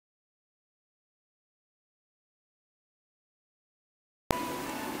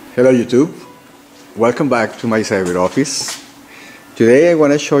Hello YouTube, welcome back to my cyber office. Today I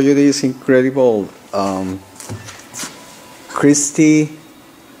want to show you this incredible Christie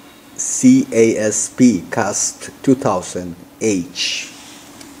Casp 2000H.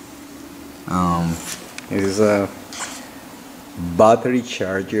 It is a battery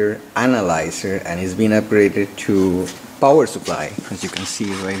charger analyzer and it's been upgraded to power supply, as you can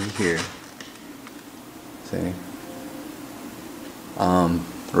see right here. See?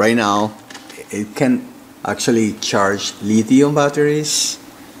 Right now it can actually charge lithium batteries,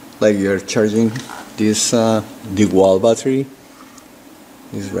 like you're charging this the wall battery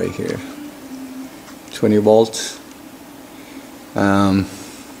is right here, 20 volts. So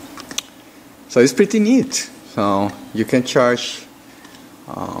it's pretty neat. So you can charge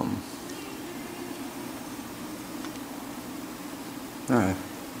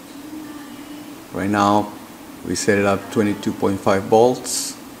right now we set it up 22.5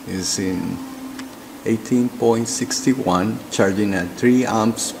 volts, is in 18.61, charging at 3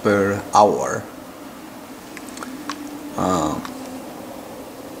 amps per hour.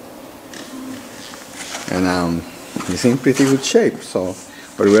 And it's in pretty good shape. So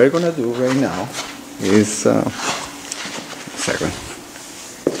what we're gonna do right now is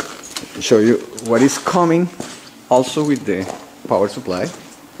show you what is coming also with the power supply.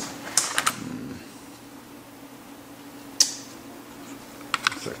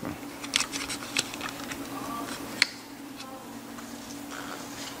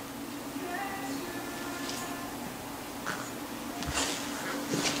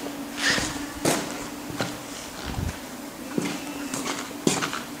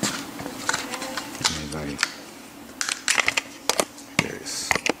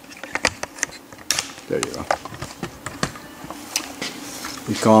 There you go.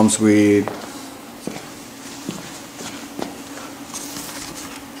 It comes with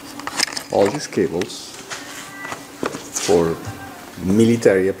all these cables for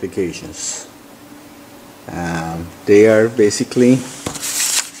military applications. They are basically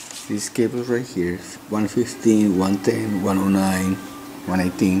these cables right here, 115, 110, 109,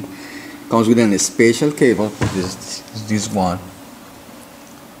 118. Comes with a special cable, this one,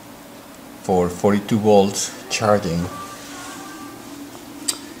 for 42 volts charging,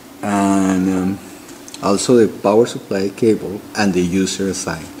 and also the power supply cable and the user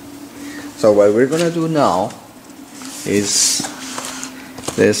assigned. So what we're gonna do now is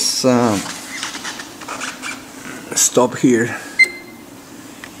let's stop here.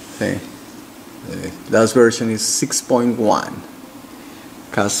 Okay. The last version is 6.1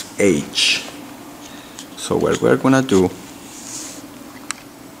 Casp H. So what we're gonna do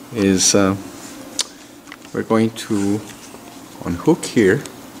is we're going to unhook here.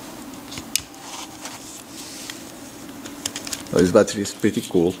 So this battery is pretty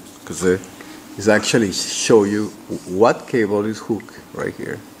cool because it's actually show you what cable is hooked right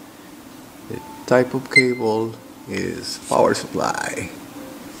here. The type of cable is power supply.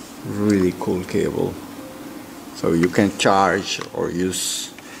 Really cool cable. So you can charge or use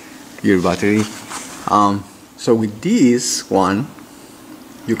your battery. So with this one,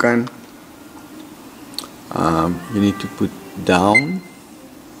 you can you need to put down,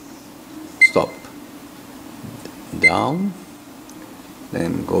 stop, down,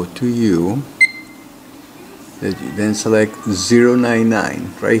 then go to U, then select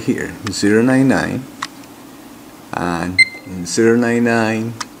 099 right here, 099, and in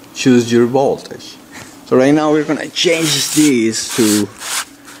 099 choose your voltage. So right now we're gonna change this to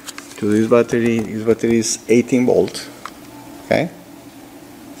this battery. This battery is 18 volts. Okay.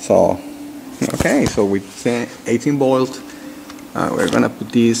 So with 18 volts, we're gonna put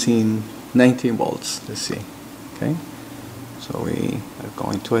this in 19 volts. Let's see. Okay. So we are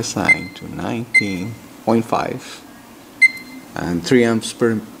going to assign to 19.5 and 3 amps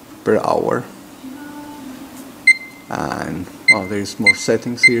per hour. And well, there's more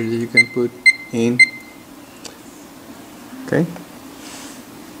settings here that you can put in. Okay.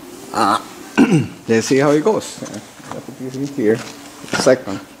 Let's see how it goes. I'll put this in here. A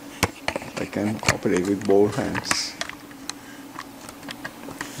second. I can operate with both hands.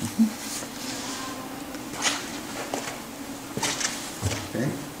 Okay.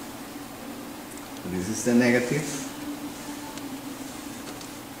 So this is the negative.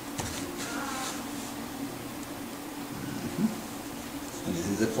 And this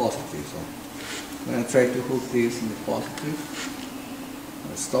is the positive. So I'm going to try to hook this in the positive.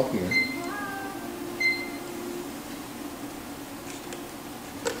 Let's stop here.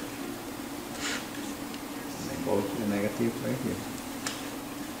 Go to the negative right here.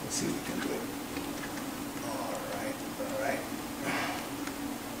 Let's see if we can do it. Alright.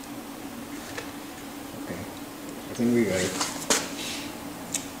 I think we got it.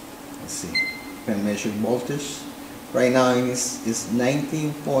 Let's see. Can measure voltage. Right now it's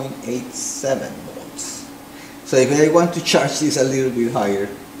 19.87 volts. So if I want to charge this a little bit higher,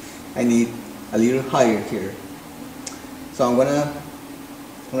 I need a little higher here. So I'm gonna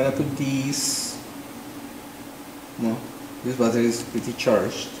put these. No, this battery is pretty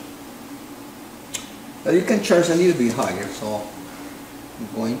charged. But you can charge a little bit higher. So I'm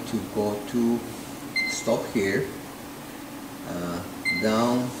going to go to stop here.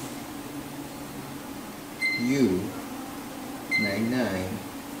 Down U99.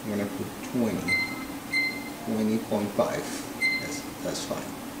 I'm gonna put 20.5. That's fine.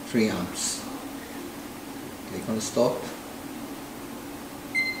 3 amps. Click on stop,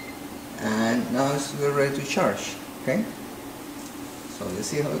 and now we're ready to charge. Okay, so let's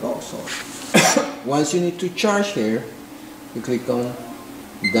see how it goes. So once you need to charge here, you click on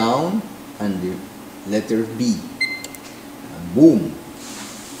down and the letter B, and boom,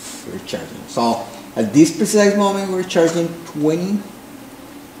 we're charging. So at this precise moment we're charging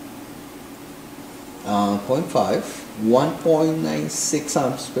 20.5, 1.96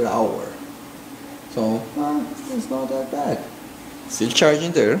 amps per hour. So it's not that bad. Still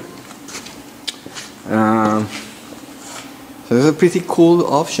charging there. So it's a pretty cool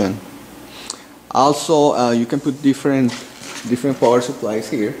option. Also, you can put different power supplies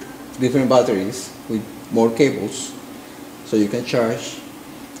here, different batteries with more cables, so you can charge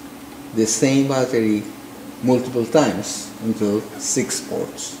the same battery multiple times until 6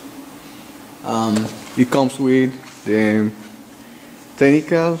 ports. It comes with the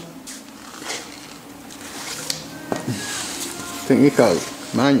technical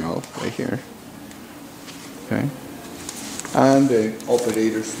manual right here, okay, and the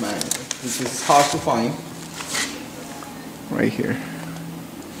operator's manual, which is hard to find right here.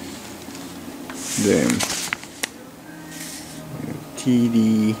 The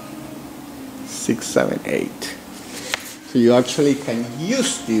TD678. So you actually can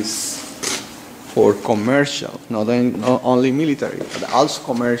use this for commercial, not only military, but also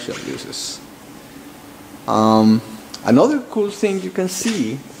commercial uses. Another cool thing you can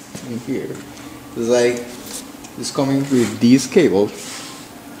see in here is like it's coming with this cable.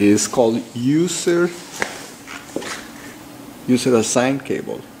 Is called user assigned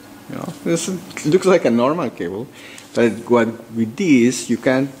cable. You know, this looks like a normal cable, but with this you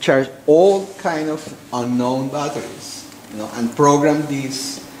can charge all kind of unknown batteries. You know, and program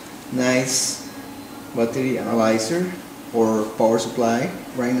this nice battery analyzer or power supply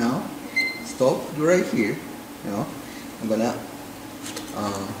right now. Stop right here. You know, I'm gonna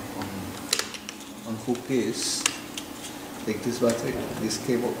unhook this, take this battery, this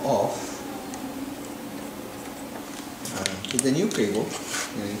cable off, put the new cable.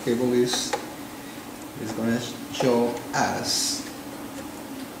 The new cable is gonna show us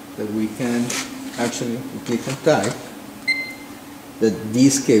that we can actually click and type that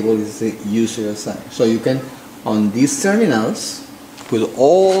this cable is the user assigned. So you can on these terminals put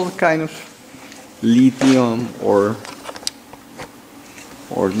all kind of lithium or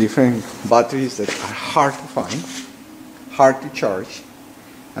different batteries that are hard to find, hard to charge,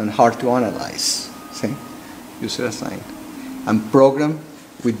 and hard to analyze. See, user assigned, and program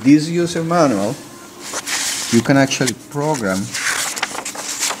with this user manual. You can actually program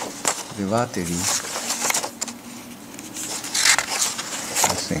the battery.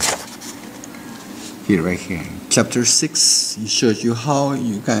 Let's see. Here, right here. Chapter 6 it shows you how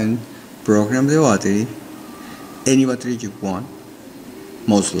you can program the battery, any battery you want,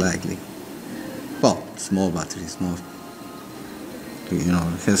 most likely. Well, small batteries, not, you know,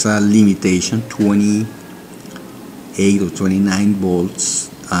 it has a limitation, 28 or 29 volts,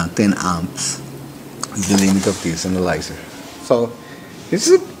 10 amps is the limit of this analyzer. So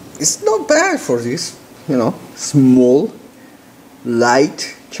it's not bad for this, you know, small,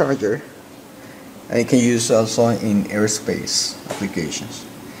 light charger, and it can use also in aerospace applications.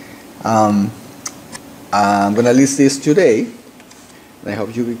 I'm gonna list this today, and I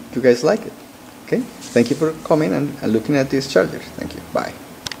hope you guys like it. Okay, thank you for coming and looking at this charger. Thank you. Bye.